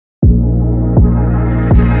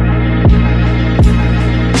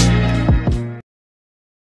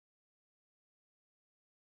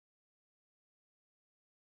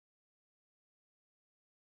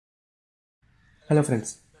Hello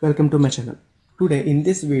friends, welcome to my channel. Today in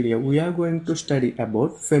this video we are going to study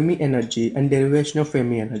about Fermi energy and derivation of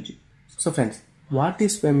Fermi energy. So friends, what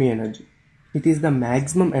is Fermi energy? It is the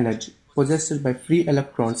maximum energy possessed by free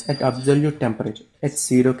electrons at absolute temperature at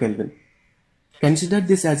 0 Kelvin. Consider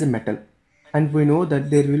this as a metal, and we know that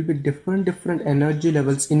there will be different energy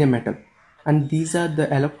levels in a metal, and these are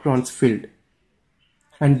the electrons filled.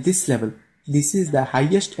 And this is the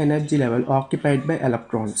highest energy level occupied by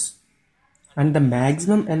electrons. And the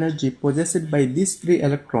maximum energy possessed by these three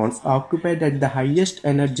electrons occupied at the highest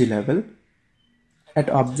energy level at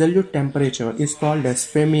absolute temperature is called as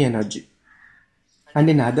Fermi energy. And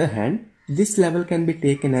in other hand, this level can be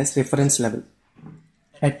taken as reference level,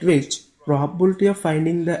 at which probability of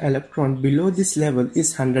finding the electron below this level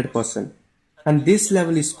is 100%. And this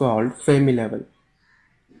level is called Fermi level.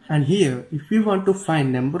 And here, if we want to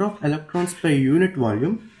find number of electrons per unit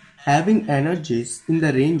volume, having energies in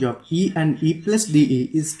the range of E and E plus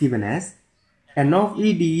dE is given as N of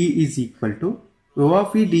E dE is equal to rho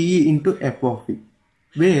of E dE into F of E,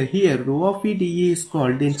 where here rho of E dE is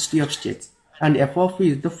called density of states and F of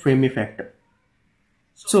E is the Fermi factor.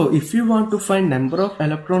 So if you want to find number of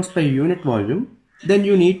electrons per unit volume, then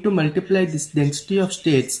you need to multiply this density of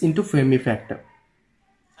states into Fermi factor.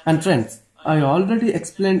 And friends, I already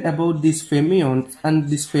explained about these fermions and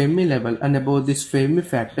this Fermi level and about this Fermi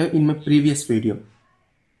factor in my previous video.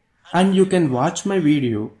 And you can watch my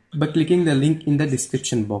video by clicking the link in the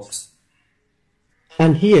description box.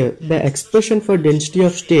 And here the expression for density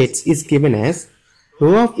of states is given as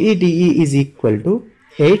rho of E dE is equal to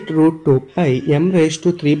 8 root 2 pi m raised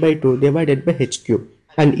to 3 by 2 divided by h cube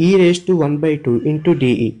and E raised to 1 by 2 into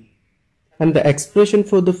dE. And the expression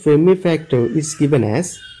for the Fermi factor is given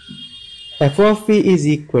as F of E is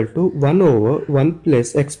equal to 1 over 1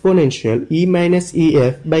 plus exponential E minus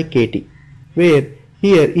EF by kT, where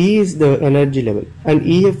here E is the energy level and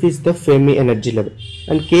EF is the Fermi energy level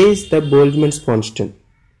and K is the Boltzmann's constant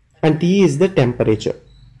and T is the temperature.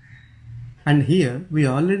 And here we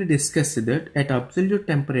already discussed that at absolute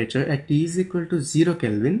temperature at T is equal to 0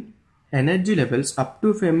 Kelvin, energy levels up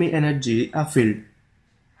to Fermi energy are filled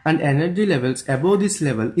and energy levels above this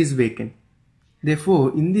level is vacant.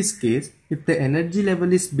 Therefore, in this case, if the energy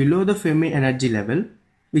level is below the Fermi energy level,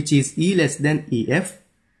 which is E less than EF,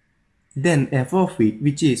 then F of E,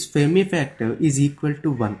 which is Fermi factor, is equal to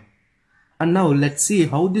 1. And now let's see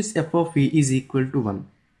how this F of E is equal to 1.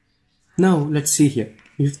 Now let's see here.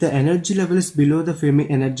 If the energy level is below the Fermi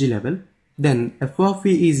energy level, then F of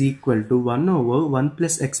E is equal to 1 over 1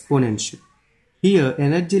 plus exponential. Here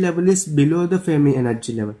energy level is below the Fermi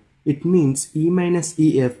energy level. It means E minus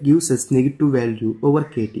EF gives us negative value over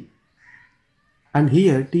kT. And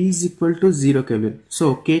here T is equal to 0 Kelvin.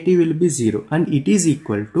 So kT will be 0 and it is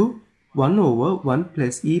equal to 1 over 1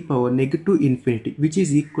 plus e power negative infinity, which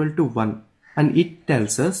is equal to 1. And it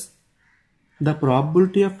tells us the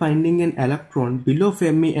probability of finding an electron below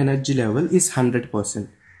Fermi energy level is 100%.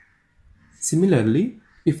 Similarly,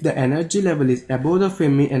 if the energy level is above the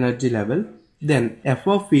Fermi energy level, then F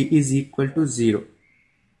of E is equal to 0.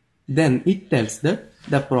 Then it tells that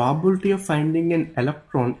the probability of finding an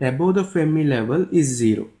electron above the Fermi level is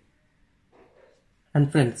 0. And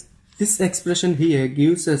friends, this expression here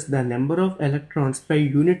gives us the number of electrons per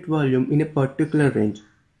unit volume in a particular range.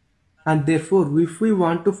 And therefore, if we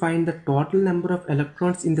want to find the total number of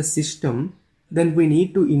electrons in the system, then we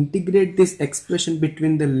need to integrate this expression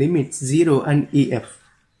between the limits 0 and EF,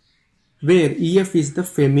 where EF is the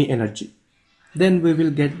Fermi energy. Then we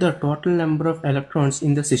will get the total number of electrons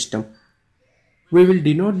in the system. We will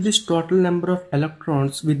denote this total number of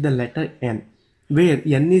electrons with the letter N, where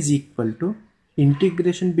N is equal to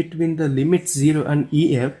integration between the limits 0 and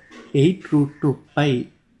EF 8 root 2 pi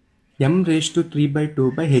m raised to 3 by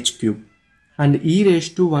 2 by h cube and E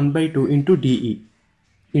raised to 1 by 2 into dE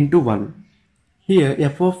into 1. Here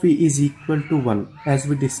F of E is equal to 1 as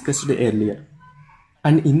we discussed earlier.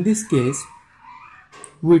 And in this case,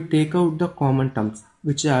 we take out the common terms,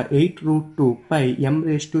 which are 8 root 2 pi m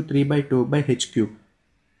raised to 3 by 2 by h cube.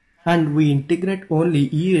 And we integrate only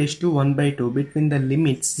E raised to 1 by 2 between the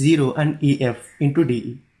limits 0 and EF into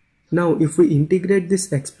dE. Now if we integrate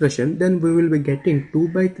this expression, then we will be getting 2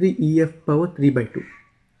 by 3 EF power 3 by 2.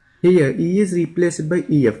 Here E is replaced by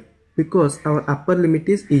EF because our upper limit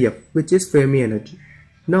is EF, which is Fermi energy.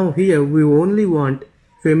 Now here we only want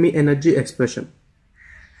Fermi energy expression.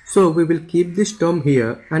 So we will keep this term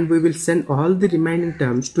here and we will send all the remaining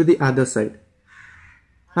terms to the other side.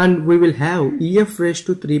 And we will have EF raised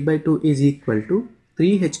to 3 by 2 is equal to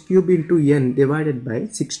 3h cube into n divided by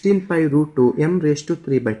 16 pi root 2 m raised to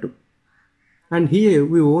 3 by 2. And here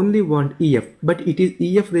we only want EF, but it is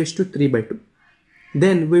EF raised to 3 by 2.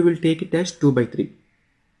 Then we will take it as 2 by 3.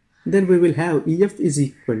 Then we will have EF is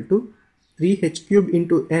equal to 3h cubed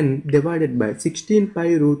into n divided by 16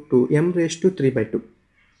 pi root 2 m raised to 3 by 2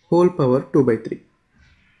 whole power 2 by 3.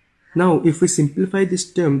 Now if we simplify this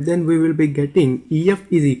term, then we will be getting EF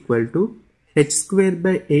is equal to h square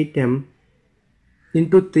by 8m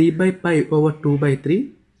into 3 by pi over 2 by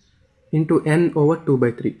 3 into n over 2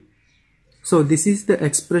 by 3. So this is the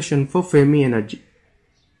expression for Fermi energy.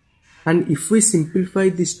 And if we simplify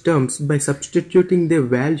these terms by substituting their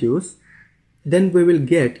values, then we will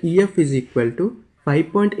get EF is equal to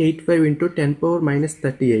 5.85 into 10 power minus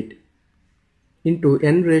 38 into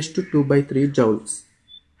n raised to 2 by 3 joules.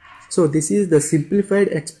 So this is the simplified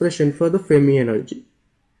expression for the Fermi energy.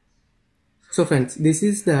 So friends, this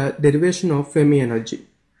is the derivation of Fermi energy.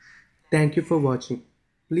 Thank you for watching.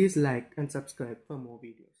 Please like and subscribe for more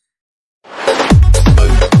videos.